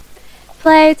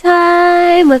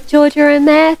Playtime with Georgia and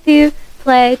Matthew.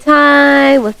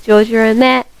 Playtime with Georgia and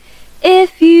Matt.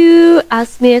 If you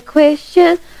ask me a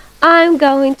question, I'm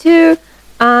going to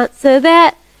answer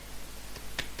that.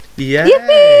 Yay!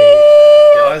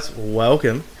 Yippee! Guys,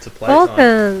 welcome to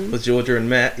Playtime with Georgia and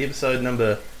Matt, episode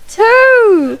number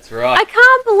 2. That's right. I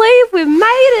can't believe we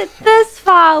made it this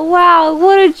far. Wow,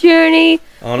 what a journey.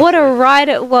 Honestly. What a ride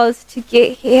it was to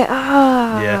get here.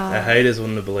 Oh. Yeah, our haters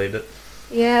wouldn't have believed it.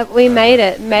 Yeah, we made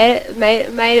it. We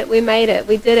made it.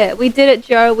 We did it,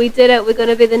 Joe. We did it. We're going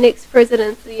to be the next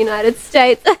president of the United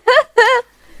States.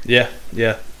 Yeah.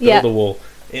 Build the wall.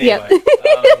 Anyway,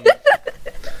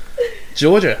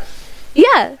 Georgia.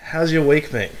 Yeah. How's your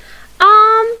week been?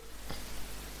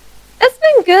 It's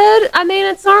been good. I mean,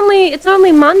 it's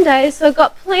only Monday, so I've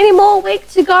got plenty more week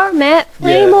to go, Matt.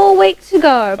 Plenty more week to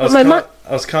go. I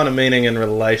was kind of meaning in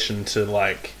relation to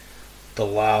like the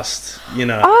last,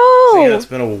 it's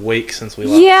been a week since we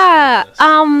last. Yeah.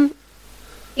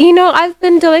 I've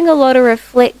been doing a lot of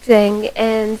reflecting,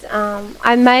 and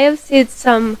I may have said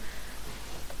some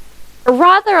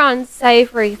rather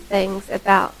unsavory things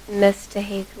about Mr.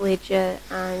 Heath Ledger,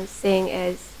 seeing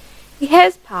as he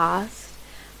has passed.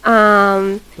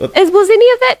 Was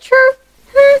any of that true?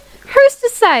 Who's to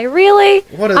say, really?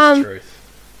 What is truth?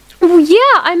 Well,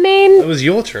 yeah, I mean... It was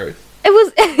your truth. It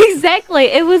was, exactly,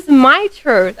 it was my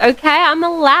truth, okay? I'm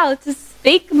allowed to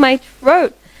speak my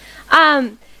truth.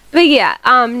 But yeah,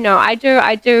 no, I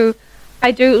do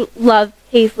love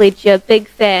Heath Ledger, big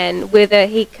fan, whether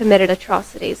he committed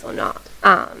atrocities or not.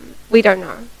 We don't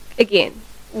know. Again,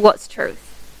 what's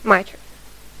truth? My truth.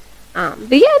 But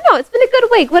yeah, no, it's been a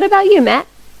good week. What about you, Matt?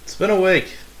 It's been a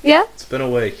week. Yeah? It's been a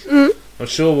week. Mm-hmm. I'm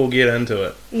sure we'll get into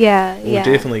it. We'll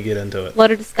definitely get into it. A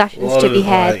lot of discussions to be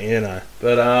had.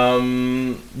 But, why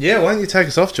don't you take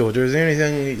us off, Georgia? Is there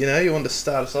anything, you want to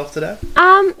start us off today?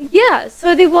 Yeah,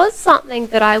 so there was something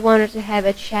that I wanted to have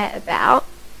a chat about.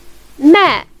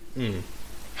 Matt,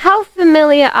 how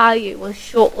familiar are you with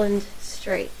Shortland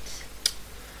Street?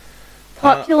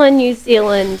 Popular New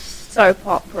Zealand soap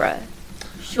opera,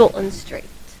 Shortland Street.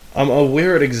 I'm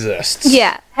aware it exists.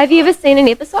 Yeah. Have you ever seen an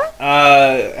episode?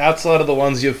 Outside of the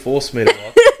ones you've forced me to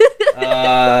watch.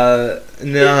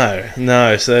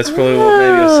 No. So that's probably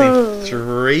maybe I've seen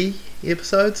 3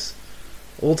 episodes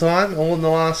all in the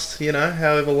last,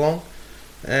 however long.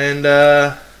 And,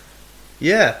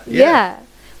 yeah.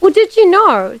 Well, did you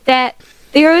know that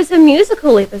there is a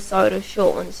musical episode of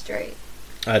Shortland Street?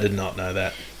 I did not know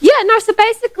that. Yeah, no, so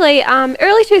basically,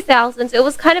 early 2000s, it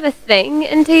was kind of a thing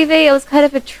in TV. It was kind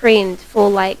of a trend for,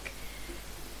 like,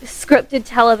 scripted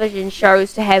television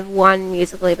shows to have one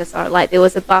musical episode. Like, there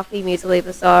was a Buffy musical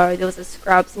episode, there was a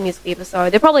Scrubs musical episode,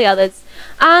 there are probably others.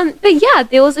 But yeah,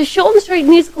 there was a Shortland Street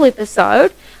musical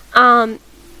episode, and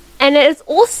it is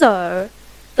also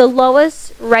the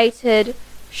lowest rated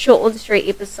Shortland Street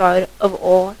episode of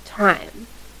all time.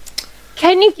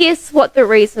 Can you guess what the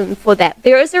reason for that?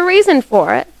 There is a reason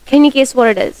for it. Can you guess what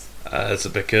it is? Is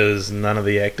it because none of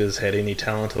the actors had any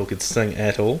talent or could sing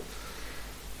at all?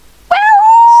 Well,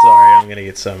 sorry, I'm going to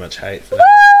get so much hate for that.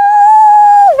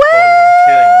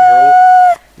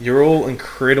 I'm kidding. You're all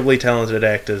incredibly talented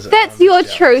actors. That's your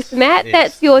truth, Matt. Yes.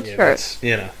 That's your truth.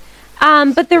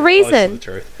 But the reason...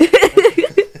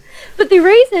 But the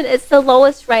reason it's the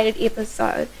lowest rated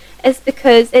episode is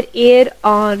because it aired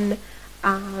on...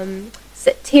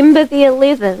 September the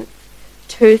 11th,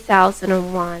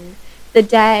 2001, the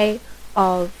day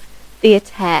of the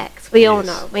attacks. We all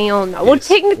know. Yes. Well,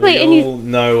 technically, we all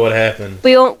know what happened.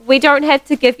 We don't have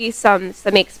to give you some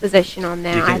exposition on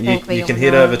that. You can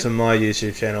head over to my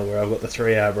YouTube channel where I've got the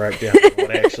 3-hour breakdown of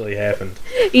what actually happened.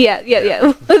 Yeah.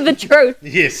 The truth.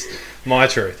 Yes, my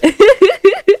truth.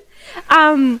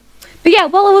 But yeah,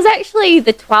 well, it was actually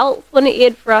the 12th when it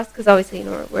aired for us, because obviously,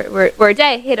 we're a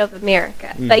day ahead of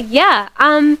America. But yeah,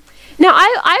 now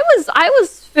I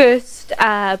was first.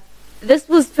 This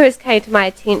was first came to my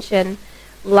attention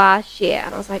last year,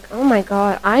 and I was like, oh my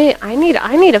god, I need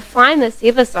to find this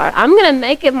episode. I'm gonna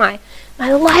make it my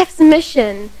life's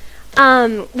mission.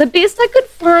 The best I could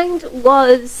find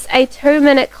was a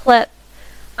 2-minute clip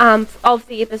of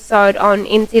the episode on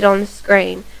NZ On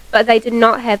Screen. But they did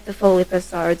not have the full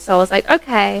episode, so I was like,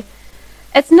 okay,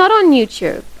 it's not on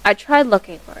YouTube. I tried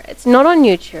looking for it. It's not on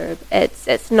YouTube.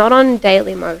 It's not on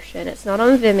Dailymotion. It's not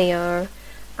on Vimeo.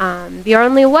 The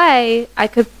only way I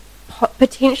could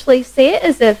potentially see it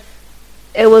is if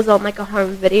it was on like a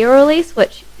home video release,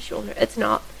 which sure it's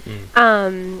not.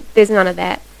 There's none of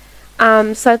that.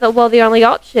 So I thought, well, the only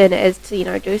option is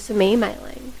to do some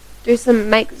emailing.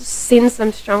 Send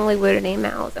some strongly worded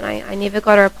emails, and I never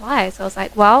got a reply. So I was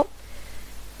like, well,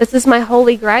 This is my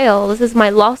holy grail. This is my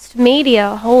lost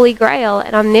media holy grail,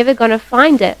 and I'm never going to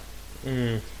find it.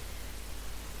 A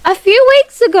few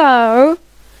weeks ago,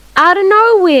 out of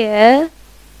nowhere,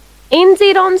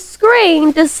 NZ On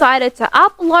Screen decided to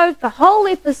upload the whole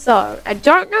episode. I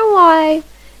don't know why.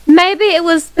 Maybe it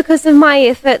was because of my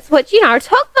efforts, which,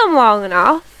 took them long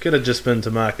enough. Could have just been to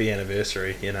mark the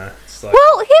anniversary, It's like,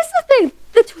 Well, here's the thing.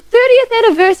 The 30th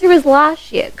anniversary was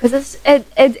last year, because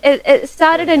it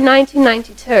started in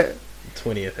 1992.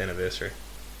 20th anniversary.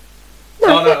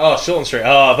 No, Shortland Street.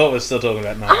 Oh, I thought we were still talking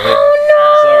about 9/11. Oh, no!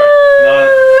 Sorry.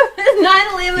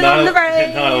 9/11 on the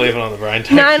brain. 9/11 on the brain.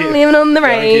 9/11 on the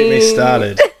brain. Don't get me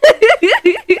started.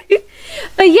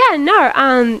 But yeah, no.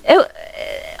 On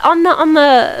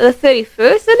the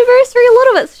 31st anniversary, a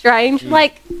little bit strange.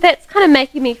 Like, that's kind of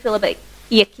making me feel a bit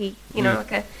yucky.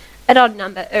 Like an odd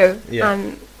number. Ooh.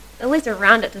 Yeah. At least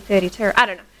around it to 32. I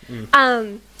don't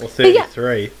know. Or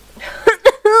 33.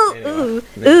 Ooh.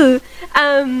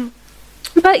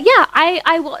 But yeah,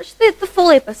 I watched the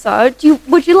full episode.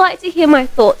 Would you like to hear my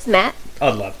thoughts, Matt?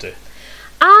 I'd love to.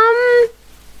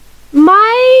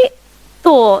 My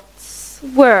thoughts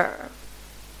were,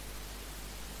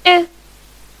 Eh?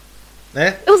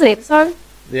 It was an episode.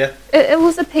 Yeah. It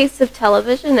was a piece of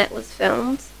television that was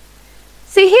filmed.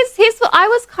 See, here's what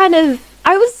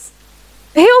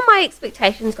here were my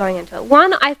expectations going into it.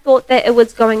 One, I thought that it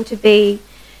was going to be,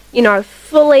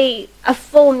 fully a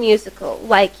full musical,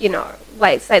 like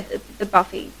say the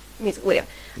Buffy musical, whatever.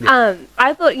 Yeah.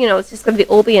 I thought, it's just going to be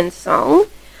all be in song.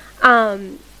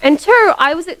 And two,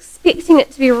 I was expecting it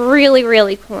to be really,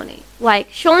 really corny. Like,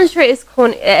 Shortland Street is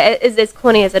as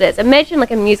corny as it is. Imagine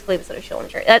like a musical episode of Shortland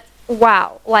Street. That's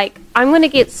wow. Like, I'm going to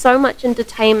get so much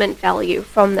entertainment value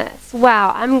from this.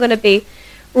 Wow, I'm going to be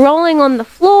rolling on the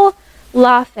floor,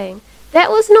 laughing.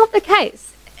 That was not the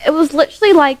case. It was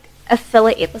literally like a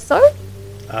filler episode.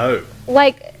 Oh.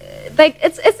 Like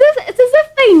it's as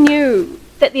if they knew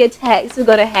that the attacks were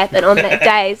going to happen on that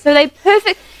day. So they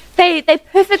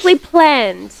perfectly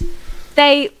planned.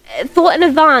 They thought in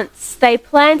advance. They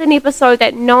planned an episode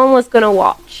that no one was going to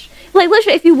watch. Like,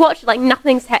 literally, if you watch it, like,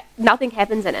 nothing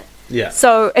happens in it. Yeah.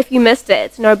 So if you missed it,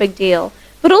 it's no big deal.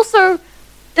 But also,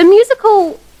 the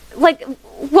musical, like,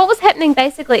 what was happening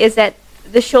basically is that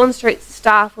the Shortland Street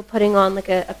staff were putting on, like,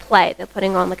 a play. They're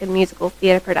putting on, like, a musical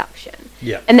theatre production.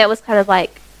 Yeah. And that was kind of,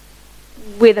 like,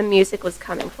 where the music was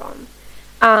coming from.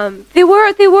 There were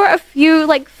a few,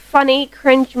 like, funny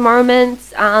cringe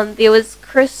moments. There was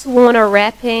Chris Warner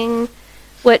rapping,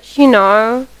 which,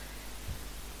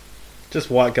 Just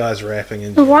white guys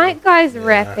rapping. The white guys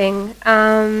rapping.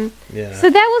 Yeah. So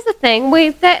that was the thing.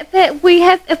 That we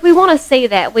have. If we want to see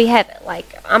that, we have it.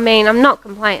 Like, I mean, I'm not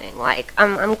complaining. Like,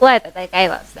 I'm glad that they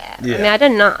gave us that. Yeah. I mean, I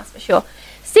didn't ask for sure.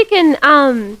 Second,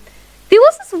 there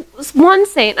was this one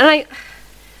scene,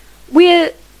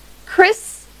 where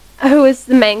Chris, who is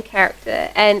the main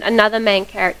character, and another main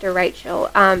character, Rachel.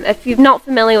 If you're not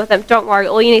familiar with them, don't worry.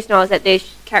 All you need to know is that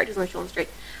there's characters on Shortland Street.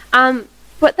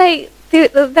 But they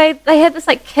have this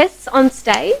like kiss on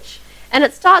stage, and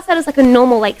it starts out as like a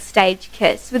normal like stage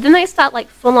kiss, but then they start like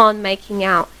full on making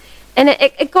out, and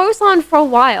it goes on for a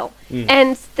while,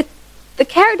 and the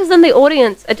characters in the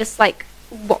audience are just like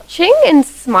watching and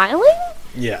smiling.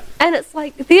 Yeah. And it's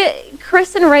like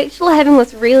Chris and Rachel are having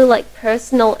this really like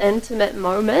personal, intimate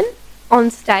moment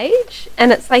on stage,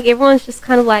 and it's like everyone's just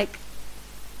kind of like.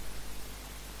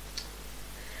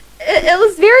 It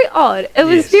was very odd. It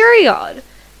was very odd.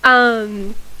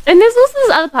 And there's also this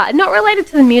other part, not related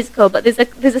to the musical, but there's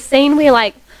a scene where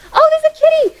like, oh, there's a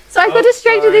kitty. So I got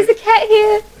distracted. Sorry. There's a cat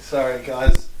here. Sorry,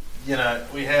 guys.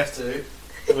 We have to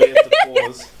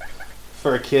pause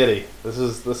for a kitty. This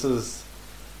is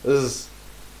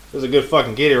a good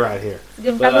fucking kitty right here.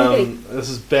 Good fucking kitty. This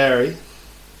is Barry.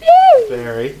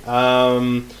 Barry.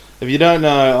 If you don't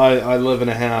know, I live in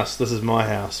a house. This is my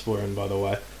house we're in, by the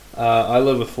way. I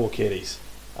live with 4 kitties.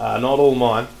 Not all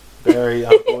mine. Barry,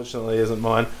 unfortunately, isn't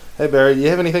mine. Hey, Barry, do you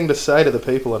have anything to say to the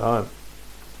people at home?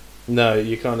 No,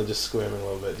 you're kind of just squirming a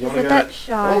little bit. Do you want to go?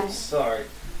 Shy. Oh, sorry.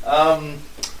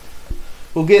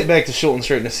 We'll get back to Shortland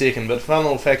Street in a second, but fun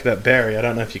little fact about Barry, I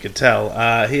don't know if you could tell,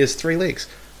 he has 3 legs.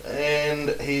 And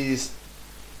he's,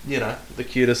 the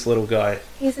cutest little guy.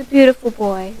 He's a beautiful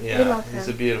boy. Yeah, we love him. He's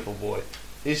a beautiful boy.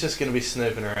 He's just going to be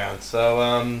snooping around.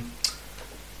 So,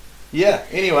 yeah,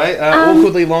 anyway,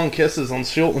 awkwardly long kisses on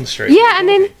Shortland Street. Yeah, and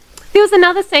then there was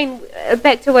another scene,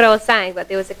 back to what I was saying, but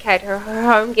there was a cat, her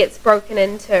home gets broken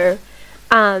into,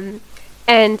 and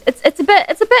it's a bit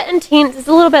intense, it's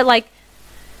a little bit like,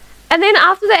 and then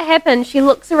after that happens, she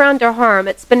looks around her home,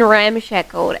 it's been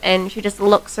ramshackled, and she just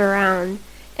looks around,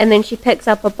 and then she picks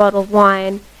up a bottle of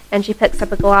wine, and she picks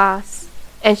up a glass,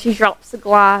 and she drops the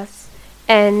glass,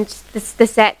 and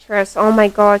this actress, oh my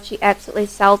god, she absolutely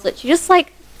sells it. She just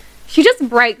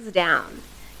breaks down.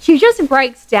 She just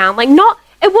breaks down. Like,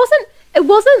 it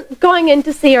wasn't going in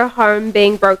to see her home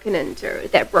being broken into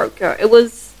that broke her. It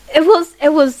was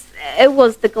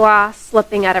the glass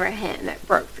slipping out of her hand that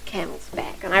broke the camel's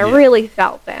back. And I really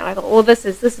felt that. I thought, well, this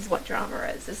is what drama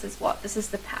is. This is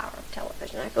the power of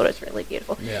television. I thought it was really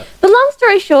beautiful. Yeah. But long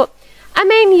story short, I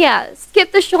mean,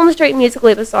 skip the Shaun the Street musical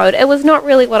episode. It was not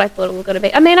really what I thought it was going to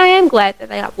be. I mean, I am glad that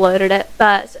they uploaded it,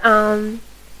 but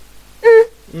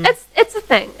it's a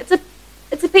thing.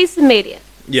 It's a piece of media.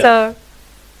 Yeah. So,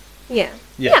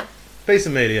 yeah. Piece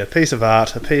of media, piece of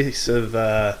art, a piece of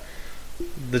the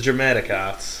dramatic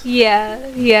arts. Yeah.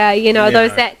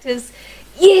 Those actors,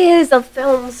 years of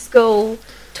film school,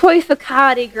 Toy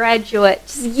Ficati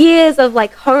graduates, years of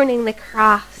like honing the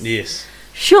craft. Yes.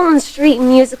 Shaun the Street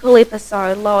musical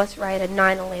episode, lowest rated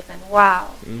 9/11.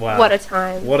 Wow. What a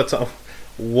time. What a time.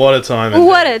 What a time indeed.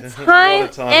 What a time.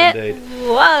 What a time indeed.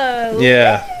 Whoa.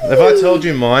 Yeah. Have I told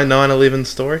you my 9/11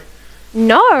 story?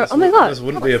 No. Oh my god. This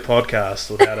wouldn't be a podcast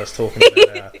without us talking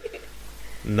about our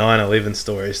 9/11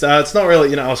 stories. It's not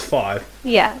really, I was 5.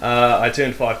 Yeah. I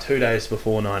turned 5 2 days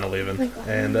before 9/11. Oh my God.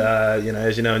 And,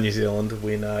 as you know, in New Zealand,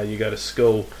 when you go to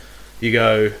school, you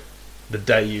go the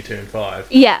day you turn 5.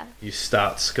 Yeah. You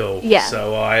start school. Yeah.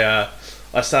 So I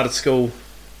started school,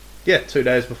 2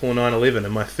 days before 9/11.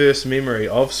 And my first memory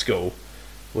of school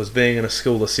was being in a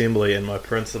school assembly and my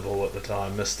principal at the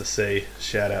time, Mr. C,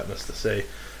 shout out Mr. C,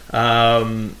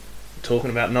 talking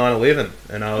about 9/11.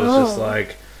 And I was just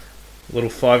like, little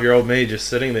 5-year-old me just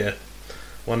sitting there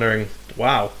wondering,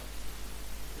 wow,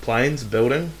 planes,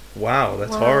 building, wow,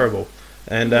 that's horrible.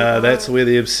 And that's where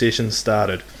the obsession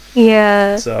started.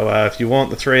 Yeah. So if you want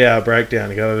the 3-hour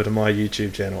breakdown, go over to my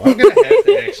YouTube channel. I'm going to have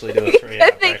to actually do a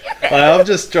 3-hour breakdown. I've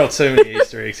just dropped so many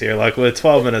Easter eggs here. Like, we're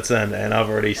 12 minutes in, and I've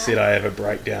already said I have a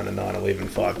breakdown of 9/11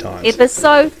 5 times.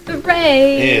 Episode 3.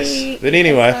 Yes. But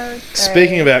anyway,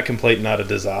 speaking about complete and utter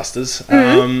disasters,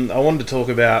 I wanted to talk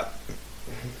about...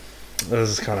 This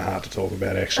is kind of hard to talk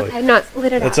about, actually. Okay, no,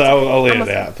 let it out. I'll let it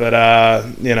out.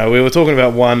 But, we were talking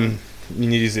about one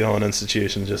New Zealand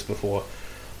institution just before.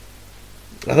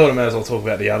 I thought I may as well talk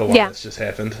about the other one that's just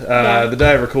happened. The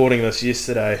day of recording this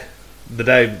yesterday, the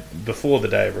day before the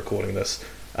day of recording this,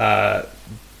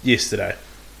 yesterday,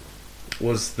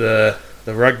 was the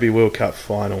Rugby World Cup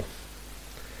final.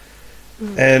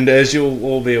 And as you'll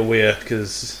all be aware,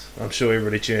 because I'm sure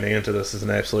everybody tuning into this is an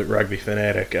absolute rugby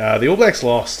fanatic, the All Blacks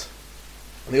lost.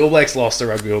 The All Blacks lost the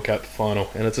Rugby World Cup final,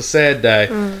 and it's a sad day,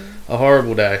 a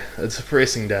horrible day, a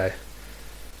depressing day.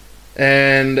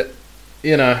 And,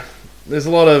 there's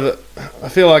a lot of... I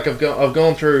feel like I've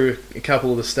gone through a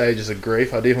couple of the stages of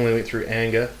grief. I definitely went through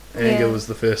anger. Anger was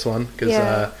the first one,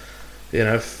 because,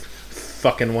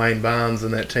 fucking Wayne Barnes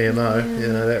and that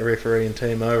TMO, that referee and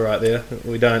TMO right there.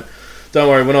 Don't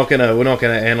worry, we're not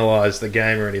gonna analyse the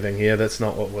game or anything here. That's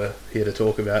not what we're here to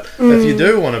talk about. If you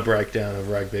do want a breakdown of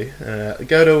rugby,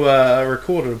 go to a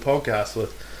recorded podcast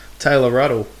with Taylor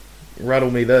Ruddle, Ruddle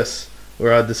Me This,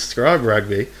 where I describe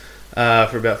rugby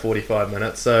for about 45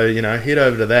 minutes. So, head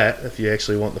over to that if you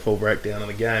actually want the full breakdown of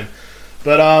the game.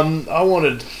 But I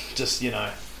wanted just,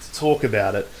 to talk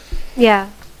about it. Yeah.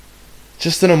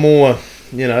 Just in a more,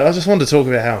 I just wanted to talk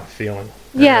about how I'm feeling.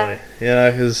 Yeah.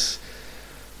 Really, because...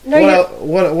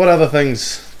 What other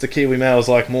things do Kiwi males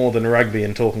like more than rugby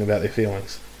and talking about their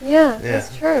feelings? Yeah,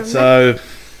 that's true. So,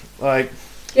 like...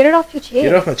 Get it off your chest. Get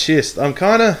it off my chest. I'm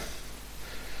kind of...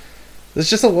 There's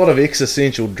just a lot of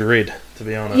existential dread, to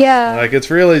be honest. Yeah. Like,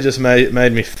 it's really just made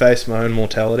me face my own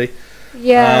mortality.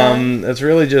 Yeah. It's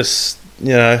really just,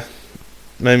 made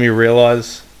me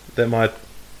realise that my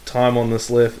time on this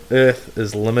earth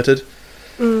is limited.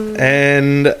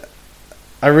 And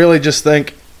I really just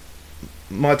think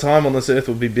my time on this earth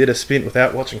would be better spent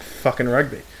without watching fucking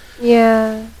rugby.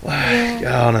 Yeah. Like,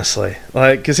 honestly.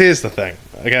 Like, because here's the thing.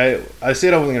 Okay, I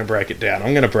said I wasn't going to break it down.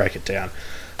 I'm going to break it down.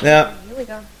 Now, Here we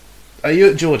go. are you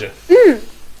at Georgia?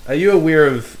 Are you aware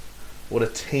of what a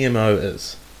TMO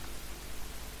is?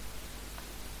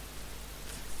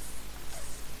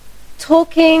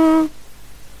 Talking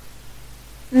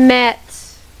Matt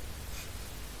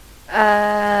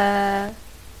no.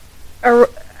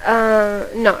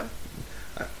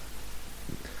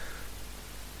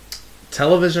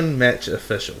 Television match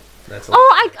official. That's all.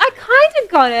 Oh, I kind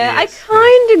of got it. Yes, I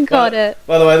kind of got it.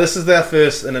 By the way, this is our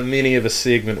first in a mini of a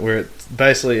segment where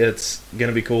it's going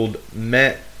to be called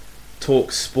Matt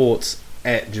Talks Sports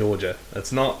at Georgia.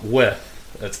 It's not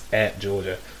with, it's at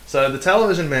Georgia. So the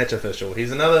television match official,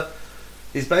 he's another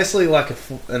He's basically like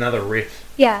another ref.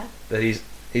 Yeah. That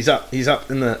he's up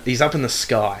in the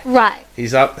sky. Right.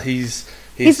 He's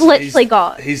literally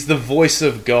God. He's the voice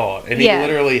of God, and he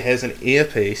literally has an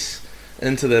earpiece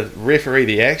into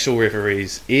the actual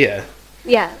referee's ear.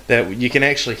 Yeah. That you can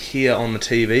actually hear on the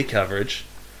TV coverage.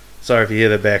 Sorry if you hear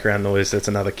the background noise. That's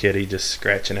another kitty just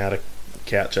scratching out a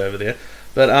couch over there.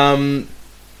 But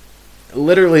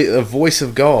literally a voice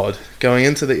of God going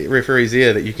into the referee's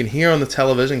ear that you can hear on the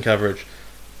television coverage,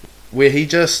 where he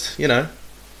just,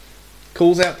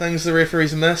 calls out things the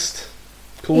referee's missed,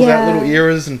 calls out little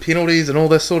errors and penalties and all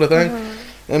this sort of thing.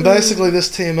 And basically this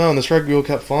TMO in this Rugby World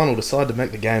Cup final decided to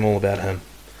make the game all about him.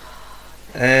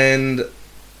 And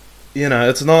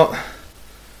it's not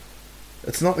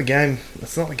the game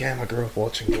I grew up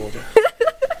watching, Georgia.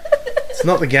 It's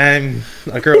not the game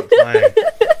I grew up playing.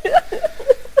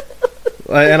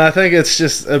 And I think it's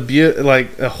just a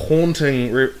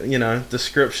haunting,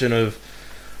 description of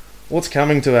what's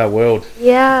coming to our world.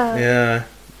 Yeah. Yeah.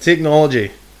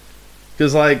 Technology.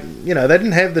 Because, they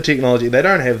didn't have the technology. They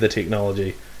don't have the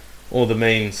technology or the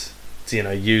means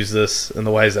to, use this in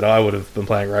the ways that I would have been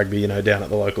playing rugby, down at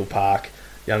the local park.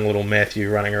 Young little Matthew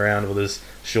running around with his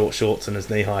short shorts and his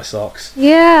knee-high socks.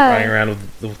 Yeah. Running around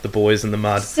with the boys in the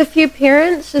mud. Just a few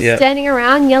parents just standing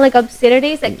around yelling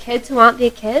obscenities at kids who aren't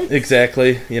their kids.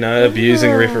 Exactly.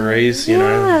 Abusing referees,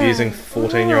 abusing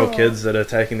 14-year-old kids that are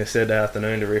taking the Saturday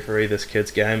afternoon to referee this kid's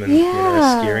game and,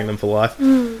 scaring them for life.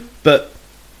 But,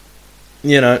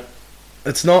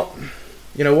 it's not...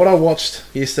 what I watched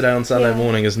yesterday on Sunday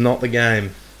morning is not the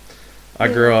game I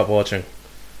grew up watching.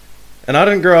 And I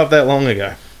didn't grow up that long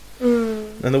ago.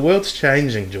 And the world's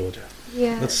changing, Georgia.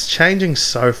 Yeah. It's changing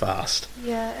so fast.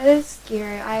 Yeah, it is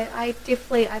scary. I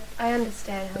definitely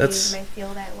understand how you may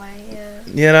feel that way,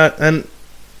 and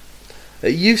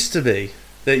it used to be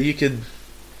that you could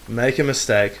make a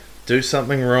mistake, do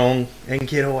something wrong, and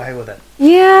get away with it.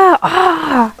 Yeah.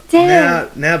 Ah, damn.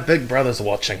 Now Big Brother's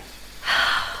watching.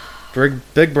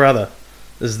 Big Brother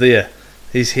is there.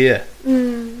 He's here.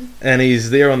 And he's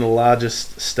there on the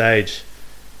largest stage.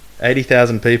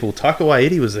 80,000 people. Taika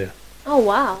Waititi was there. Oh,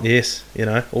 wow. Yes,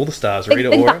 all the stars. Rita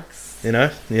Ora. Bucks.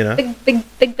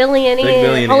 Big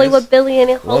billionaire. Hollywood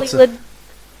billionaire. Hollywood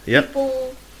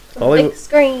people. Big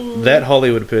screen. That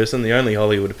Hollywood person, the only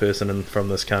Hollywood person from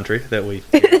this country that we...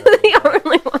 the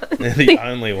only one. The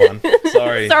only one.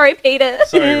 Sorry. Sorry, Peter.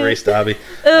 Sorry, Reece Darby.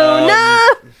 Oh,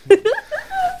 no!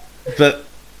 But,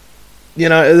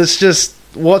 it's just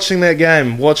watching that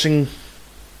game, watching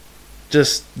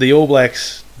just the All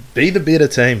Blacks be the better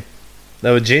team.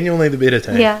 They were genuinely the better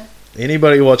team. Yeah.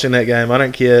 Anybody watching that game, I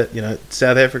don't care,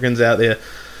 South Africans out there,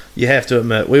 you have to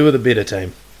admit, we were the better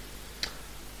team.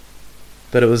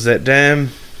 But it was that damn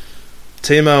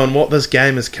Timo and what this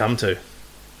game has come to.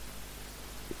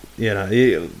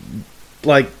 You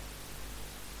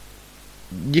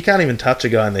can't even touch a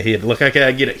guy in the head. Look, okay,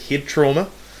 I get it. Head trauma,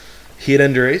 head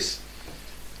injuries,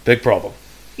 big problem.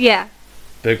 Yeah.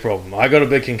 Big problem. I got a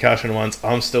big concussion once.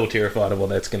 I'm still terrified of what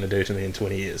that's going to do to me in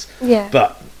 20 years. Yeah.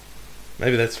 But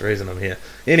maybe that's the reason I'm here.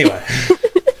 Anyway.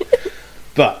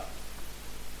 But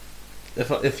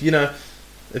if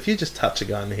you just touch a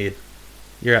guy in the head,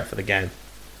 you're out for the game.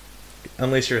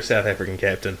 Unless you're a South African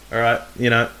captain. All right?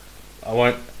 I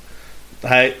won't.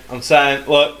 Hey, I'm saying,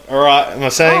 look, all right, am I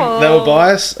saying they were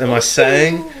biased? Am I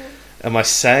saying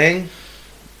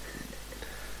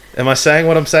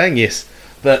what I'm saying? Yes.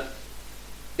 But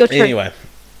anyway,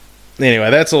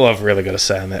 that's all I've really got to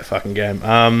say on that fucking game.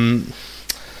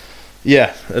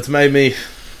 It's made me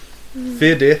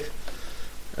fear death,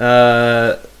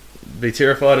 be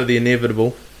terrified of the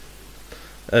inevitable.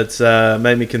 It's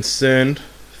made me concerned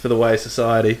for the way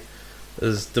society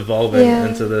is devolving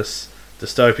into this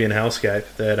dystopian hellscape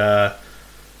that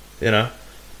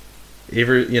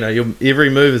every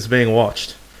move is being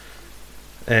watched,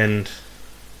 and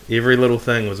every little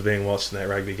thing was being watched in that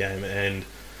rugby game. And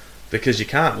because you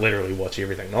can't literally watch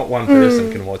everything, not one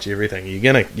person can watch everything. You're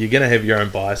gonna have your own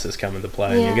biases come into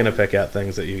play, and you're gonna pick out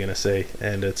things that you're gonna see,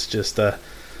 and it's just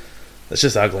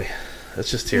ugly. It's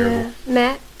just terrible.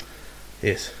 Matt.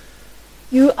 Yes.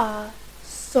 You are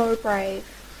so brave.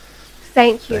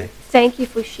 Thank you. Thank you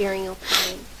for sharing your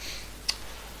pain.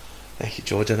 Thank you,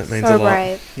 Georgia. That means a lot.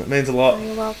 Brave. That means a lot. Oh,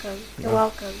 you're welcome. You're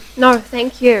welcome. No,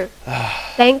 thank you.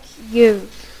 Thank you.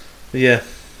 Yeah.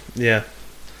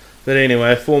 But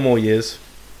anyway, 4 more years.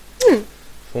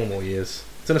 4 more years.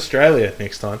 It's in Australia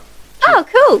next time. Oh,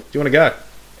 cool. Do you want to go?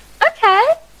 Okay.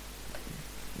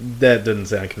 That didn't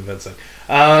sound convincing.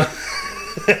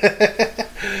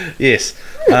 Yes.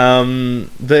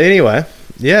 But anyway,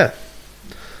 yeah.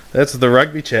 That's the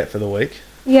rugby chat for the week.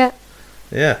 Yeah.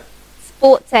 Yeah.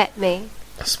 sports at me.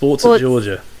 Sports at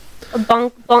Georgia. Went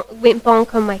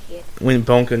bonk on my head. Went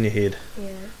bonk on your head. Yeah.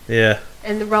 Yeah.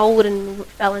 And rolled and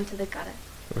fell into the gutter.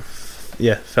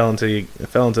 Yeah, fell into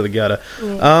the gutter.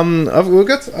 Yeah.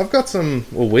 I've got some.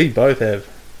 Well, we both have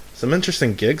some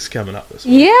interesting gigs coming up this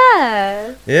week.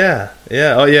 Yeah. Yeah.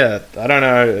 Oh yeah. I don't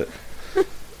know.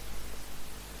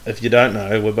 If you don't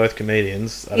know, we're both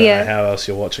comedians. I don't know how else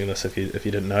you're watching this if you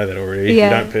didn't know that already. Yeah.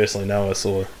 If you don't personally know us,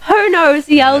 or who knows,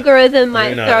 the algorithm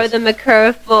might throw them a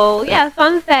curveball. Yeah,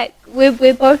 fun fact,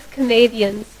 we're both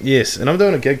comedians. Yes, and I'm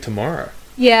doing a gig tomorrow.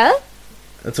 Yeah?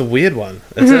 It's a weird one.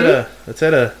 It's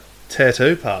at a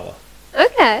tattoo parlour.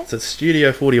 Okay. It's at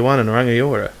Studio 41 in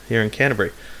Rangiora here in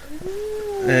Canterbury.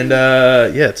 And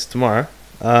it's tomorrow.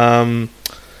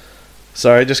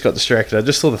 Sorry, I just got distracted. I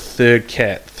just saw the third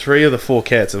cat. 3 of the 4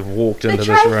 cats have walked into this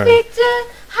room.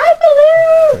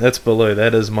 Hi, Baloo! That's Baloo.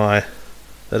 That is my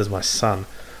son.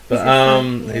 But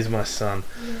he's my son.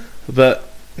 Yeah. But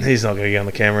he's not going to get on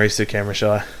the camera. He's too camera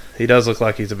shy. He does look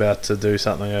like he's about to do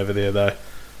something over there, though.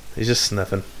 He's just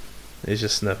sniffing.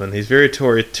 He's very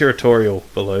territorial,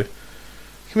 Baloo.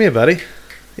 Come here, buddy.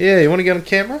 Yeah, you want to get on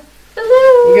camera?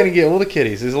 Baloo! We're going to get all the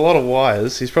kitties. There's a lot of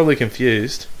wires. He's probably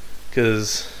confused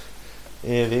because...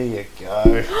 Yeah, there you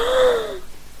go.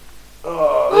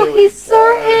 Oh, he's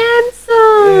so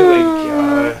handsome. There we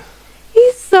go.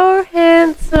 He's so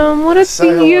handsome. What a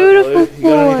beautiful boy. You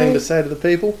got anything to say to the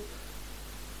people?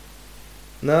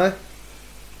 No?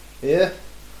 Yeah?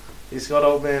 He's got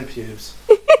old man pubes.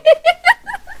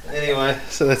 Anyway,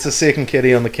 so that's the second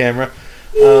kitty on the camera.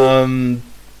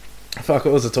 Fuck,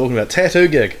 what was I talking about? Tattoo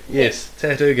gig. Yes,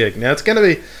 tattoo gig. Now it's going to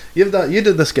be... You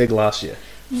did this gig last year.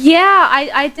 Yeah,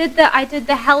 I did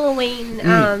the Halloween.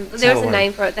 There was a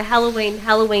name for it. The Halloween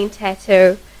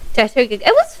tattoo gig. It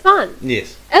was fun.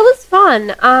 Yes. It was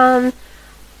fun. I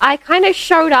kind of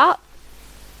showed up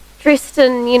dressed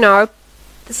in, the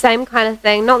same kind of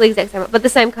thing. Not the exact same, but the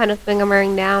same kind of thing I'm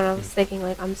wearing now. And I was thinking,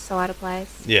 like, I'm so out of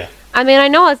place. Yeah. I mean, I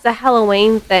know it's a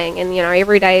Halloween thing, and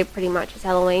every day pretty much is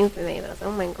Halloween for me. But I was,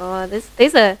 oh my god,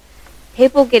 these are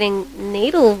people getting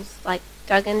needles like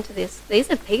dug into this.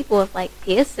 These are people with like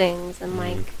piercings and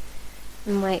the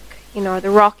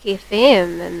Rock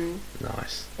FM and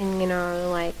nice and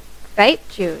like vape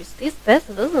juice. This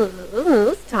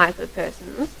type of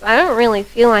person. I don't really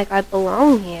feel like I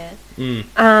belong here.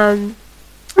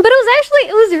 But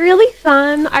it was really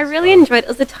fun. I really enjoyed it. It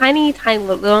was a tiny, there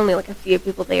were only like a few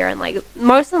people there, and like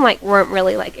most of them like weren't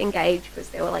really like engaged because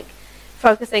they were like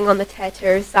focusing on the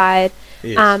tattoo side.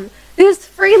 Yes. There's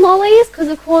free lollies because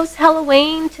of course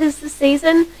Halloween 'tis the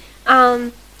season,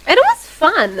 and it was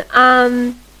fun.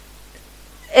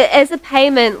 As a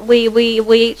payment, we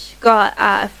each got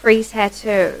a free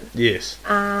tattoo. Yes.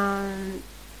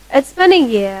 It's been a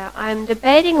year. I'm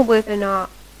debating whether or not.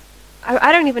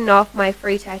 I don't even know if my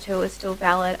free tattoo is still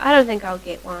valid. I don't think I'll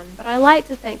get one, but I like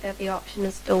to think that the option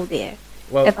is still there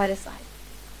if I decide.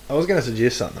 I was going to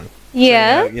suggest something.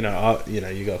 Yeah. So,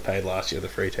 you got paid last year with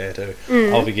a free tattoo.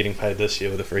 Mm. I'll be getting paid this year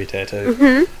with a free tattoo.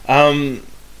 Mm-hmm.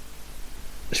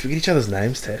 Should we get each other's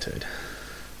names tattooed?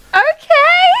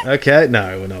 Okay.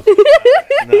 No, we're not.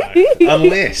 No.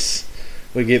 Unless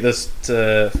we get this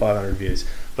to 500 views.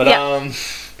 But I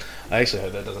actually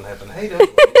hope that doesn't happen. Hey, don't worry,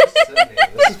 just sit here.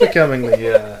 This is becoming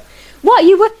the. What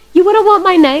you wouldn't want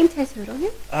my name tattooed on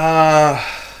you? No,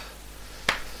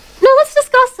 let's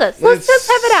discuss this. Let's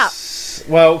have it out.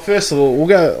 Well, first of all, we'll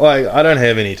go. Like, I don't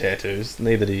have any tattoos.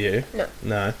 Neither do you.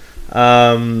 No.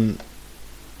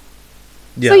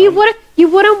 Yeah. So you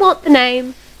wouldn't want the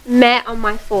name Matt on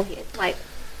my forehead, like.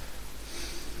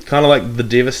 Kind of like the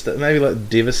Devastate, maybe like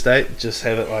Devastate. Just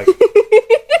have it like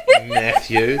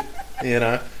Matthew,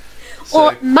 So,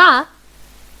 or Ma.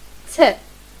 T.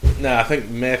 No, I think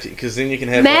Matthew, because then you can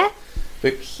have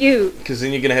Matthew. Because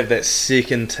then you're gonna have that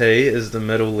second T as the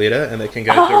middle letter, and it can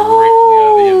go directly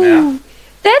over your mouth.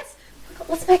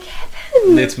 Let's make it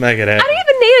happen. Let's make it happen. I don't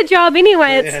even need a job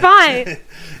anyway. It's fine.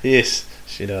 Yes,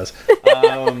 she does.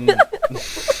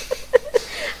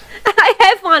 I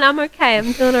have one. I'm okay.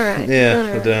 I'm doing alright. Yeah,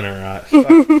 we're doing alright.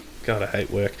 God, I hate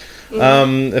work. Yeah.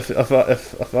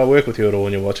 If I work with you at all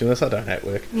when you're watching this, I don't hate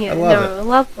work. Yeah, I love it. I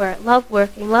love work, love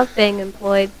working, love being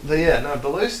employed. But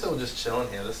Baloo's still just chilling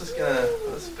here. This is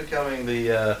becoming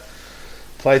the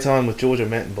playtime with Georgia,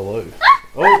 Matt, and Baloo.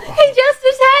 He just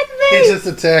attacked me. He just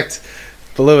attacked.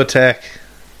 Baloo attack.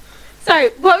 Sorry,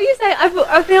 what were you saying?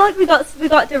 I feel like we got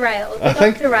derailed. I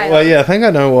think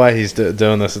I know why he's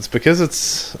doing this. It's because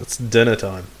it's dinner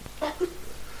time.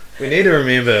 We need to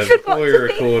remember before we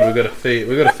record. We've got to feed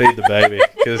the baby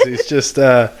because he's just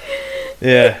yeah.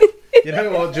 You know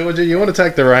what, Georgia? You want to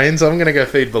take the reins? I'm going to go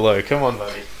feed Baloo. Come on,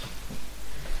 buddy.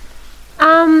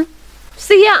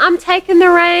 yeah, I'm taking the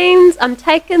reins.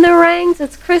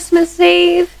 It's Christmas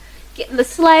Eve. Getting the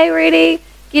sleigh ready.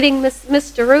 Getting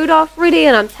Mr. Rudolph ready,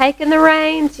 and I'm taking the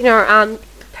reins. You know, I'm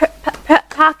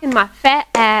parking my fat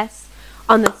ass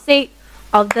on the seat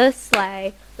of the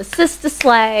sleigh, the sister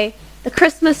sleigh, the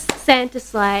Christmas Santa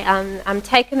sleigh. I'm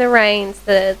taking the reins.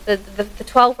 The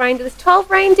 12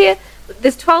 reindeer.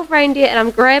 There's 12 reindeer, and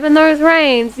I'm grabbing those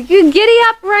reins. You giddy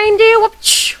up, reindeer!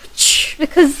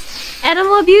 Because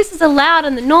animal abuse is allowed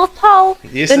in the North Pole.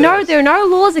 Yes, There are no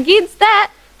laws against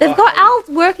that. They've got elves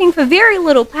working for very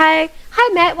little pay.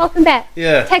 Hi, Matt. Welcome back.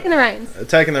 Yeah. Taking the reins.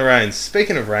 Taking the reins.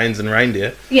 Speaking of reins and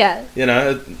reindeer. Yeah. You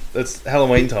know, it's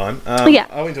Halloween time. Yeah.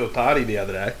 I went to a party the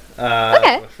other day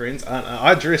Okay. with friends.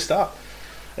 I dressed up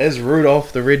as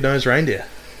Rudolph the Red-Nosed Reindeer.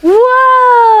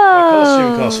 Whoa! My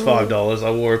costume cost $5.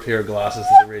 I wore a pair of glasses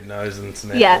with a red nose and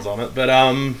some apples on it. But,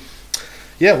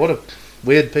 yeah, what a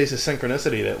weird piece of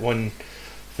synchronicity that one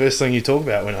first thing you talk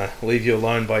about when I leave you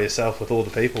alone by yourself with all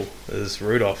the people is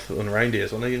Rudolph and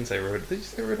reindeers. Well, no, you didn't say Rudolph. Did you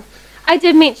say Rudolph? I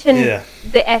did mention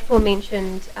the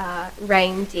aforementioned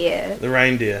reindeer. The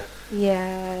reindeer.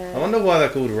 Yeah. I wonder why they're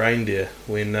called reindeer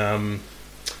when it's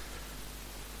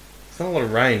not a lot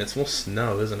of rain, it's more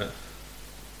snow, isn't it?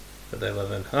 That they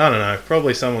live in. I don't know.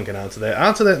 Probably someone can answer that.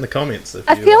 Answer that in the comments.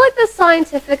 I feel like the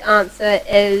scientific answer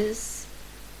is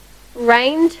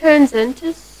rain turns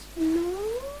into snow.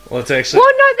 Well, it's actually.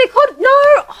 Well, no, they're called. No!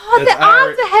 Oh, the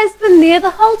answer has been there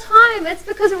the whole time. It's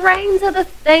because rains are the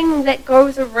thing that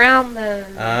goes around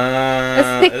them.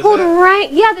 They're called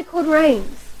rain. Yeah, they're called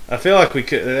rains. I feel like we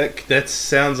could. That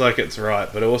sounds like it's right,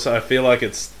 but also I feel like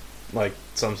it's like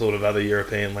some sort of other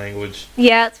European language.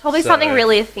 Yeah, it's probably something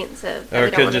really offensive. Or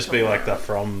it could just be like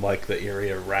from like the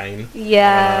area rain.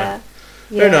 Yeah.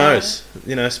 Who knows?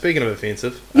 You know, speaking of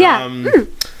offensive. Yeah.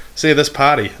 See this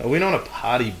party. I went on a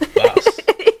party bus.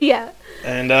 Yeah.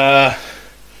 And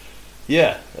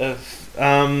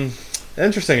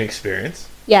interesting experience.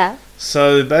 Yeah.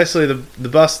 So basically, the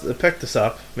bus picked us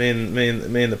up, me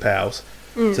and the pals.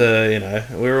 To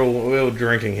we were all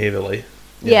drinking heavily.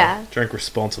 You know, drink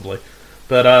responsibly,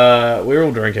 but we were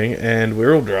all drinking and we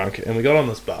were all drunk, and we got on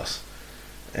this bus,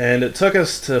 and it took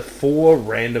us to 4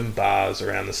 random bars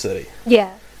around the city.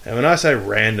 Yeah. And when I say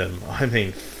random, I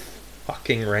mean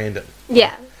fucking random.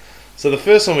 Yeah. So the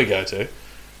first one we go to,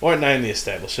 won't name the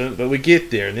establishment, but we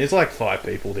get there and there's like 5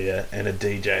 people there and a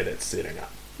DJ that's setting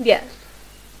up. Yeah.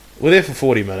 We're there for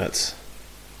 40 minutes.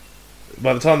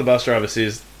 By the time the bus driver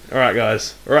says, "Alright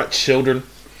guys, alright children,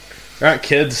 alright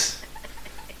kids,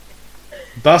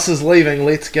 bus is leaving,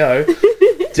 let's go."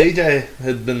 DJ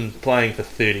had been playing for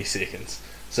 30 seconds.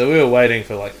 So we were waiting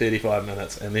for like 35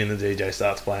 minutes and then the DJ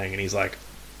starts playing and he's like,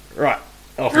 "Right,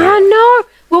 off we go." Oh no!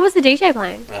 What was the DJ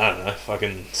playing? I don't know,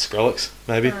 fucking Skrillex,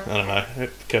 maybe. I don't know.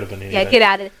 It could have been anything. Yeah,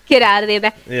 get out of there,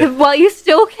 man. Yeah. Well, you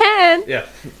still can. Yeah.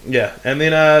 And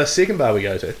then second bar we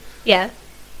go to. Yeah.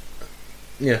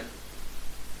 Yeah.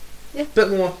 Yeah. Bit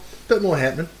more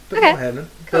happening. Okay. More happening.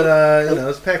 Cool. But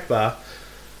it's a packed bar.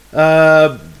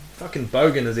 Fucking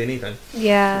bogan as anything.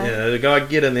 Yeah. Yeah, the guy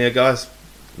get in there, guys.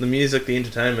 The music, the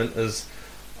entertainment is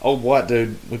old white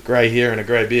dude with grey hair and a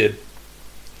grey beard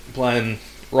playing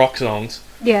rock songs.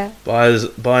 Yeah. By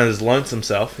his lonesome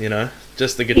self,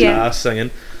 just the guitar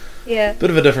singing. Yeah. Bit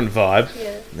of a different vibe.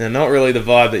 Yeah. And not really the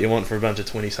vibe that you want for a bunch of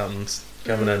 20-somethings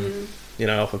coming in,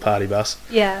 off a party bus.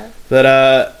 Yeah. But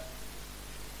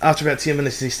after about 10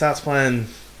 minutes, he starts playing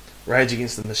Rage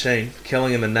Against the Machine,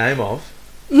 Killing in the Name of.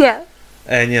 Yeah.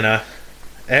 And,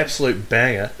 absolute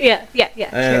banger. Yeah.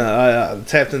 And I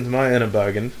tapped into my inner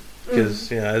bogan, because,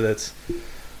 that's...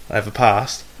 I have a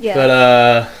past. Yeah.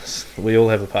 But, we all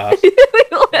have a past. We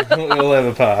all have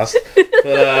a past.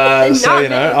 But, so,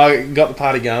 I got the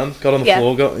party going, got on the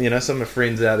floor, got, some of my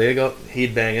friends out there, got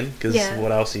head banging, because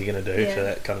what else are you going to do for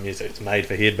that kind of music? It's made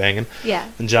for head banging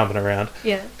and jumping around.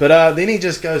 Yeah. But then he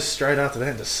just goes straight after that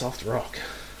into soft rock.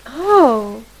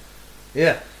 Oh.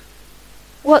 Yeah.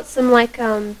 What, some like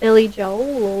Billy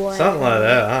Joel or what? Something like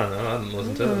that. I don't know. I didn't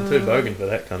listen to it. I'm too bogan for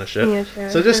that kind of shit. Yeah, sure.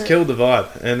 So it just killed the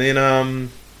vibe. And then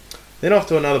off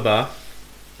to another bar.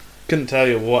 Couldn't tell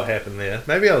you what happened there.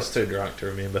 Maybe I was too drunk to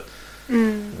remember.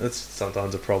 That's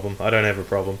sometimes a problem. I don't have a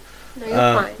problem. No, you're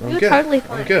fine. You're good. totally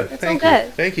fine. I'm good. It's Thank all you.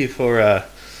 good. Thank you for,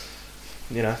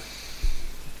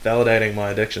 validating my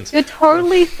addictions. You're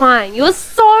totally fine. You're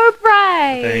so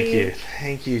brave.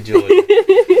 Thank you, Julie.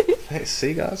 Hey,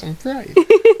 see, guys, I'm brave.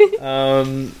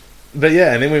 But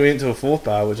yeah, and then we went to a 4th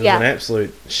bar, which was an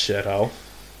absolute shithole,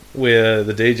 where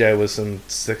the DJ was some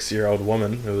 6-year-old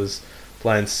woman who was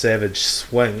playing Savage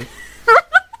Swing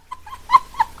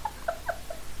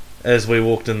as we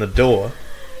walked in the door.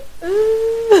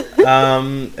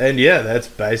 And yeah, that's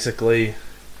basically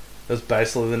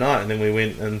the night. And then we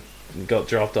went and got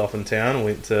dropped off in town and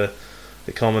went to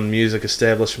the common music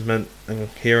establishment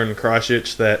here in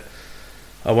Christchurch that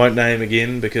I won't name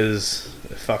again because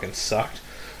it fucking sucked.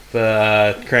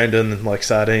 But crammed in like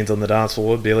sardines on the dance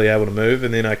floor, barely able to move.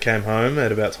 And then I came home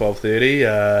at about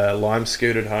 12:30, lime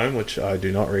scooted home, which I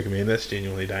do not recommend. That's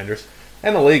genuinely dangerous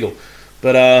and illegal.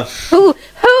 But and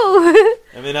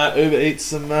then I Uber Eats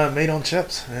some meat on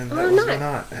chips, and that was my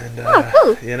night. And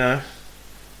cool. you know, I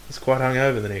was quite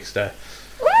hungover the next day.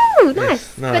 Ooh,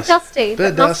 nice. Bit dusty.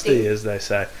 Bit dusty, as they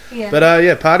say. Yeah. But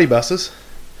yeah, party buses.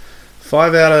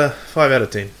 5 out of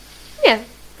 10. Yeah.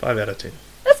 5 out of 10.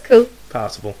 That's cool.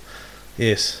 Passable.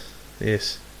 Yes.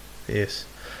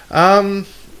 Coming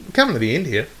to the end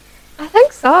here. I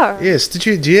think so. Yes. Do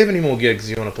you have any more gigs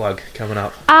you want to plug coming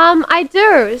up? I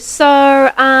do.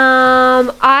 So,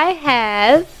 I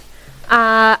have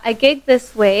a gig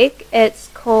this week. It's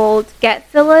called Get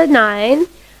Filler 9.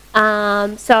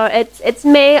 So it's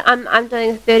me. I'm doing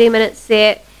a 30-minute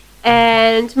set,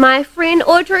 and my friend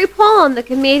Audrey Pawn, the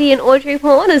comedian Audrey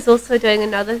Pawn, is also doing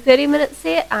another 30-minute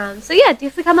set. So yeah,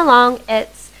 definitely come along.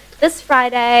 It's this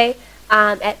Friday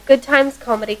at Good Times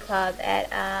Comedy Club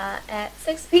at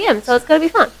 6 p.m. So it's gonna be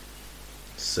fun.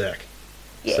 Sick.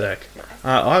 Yeah. Sick. Nice.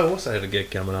 I also have a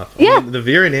gig coming up. Yeah. The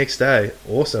very next day,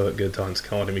 also at Good Times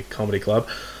Comedy Club,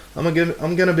 I'm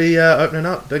gonna be opening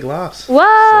up Big Laughs.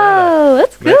 Whoa,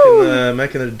 that's cool.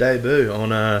 Making a debut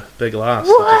on Big Laughs,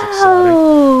 Whoa. which is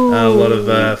exciting. A lot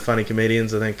of funny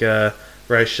comedians. I think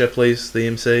Ray Shipley's the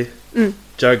MC.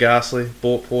 Joe Garsley,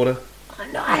 Bort Porter Oh,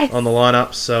 nice. on the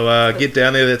lineup. So get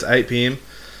down there. That's 8 p.m.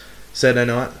 Saturday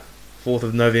night, 4th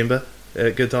of November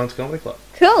at Good Times Comedy Club.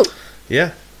 Cool.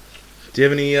 Yeah. Do you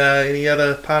have any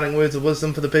other parting words of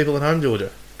wisdom for the people at home, Georgia?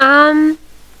 The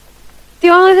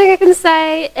only thing I can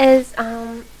say is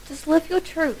just live your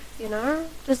truth, you know?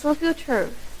 Just live your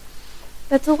truth.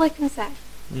 That's all I can say.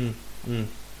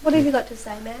 What have you got to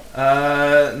say, Matt?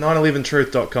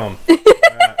 911truth.com.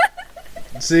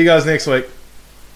 See you guys next week.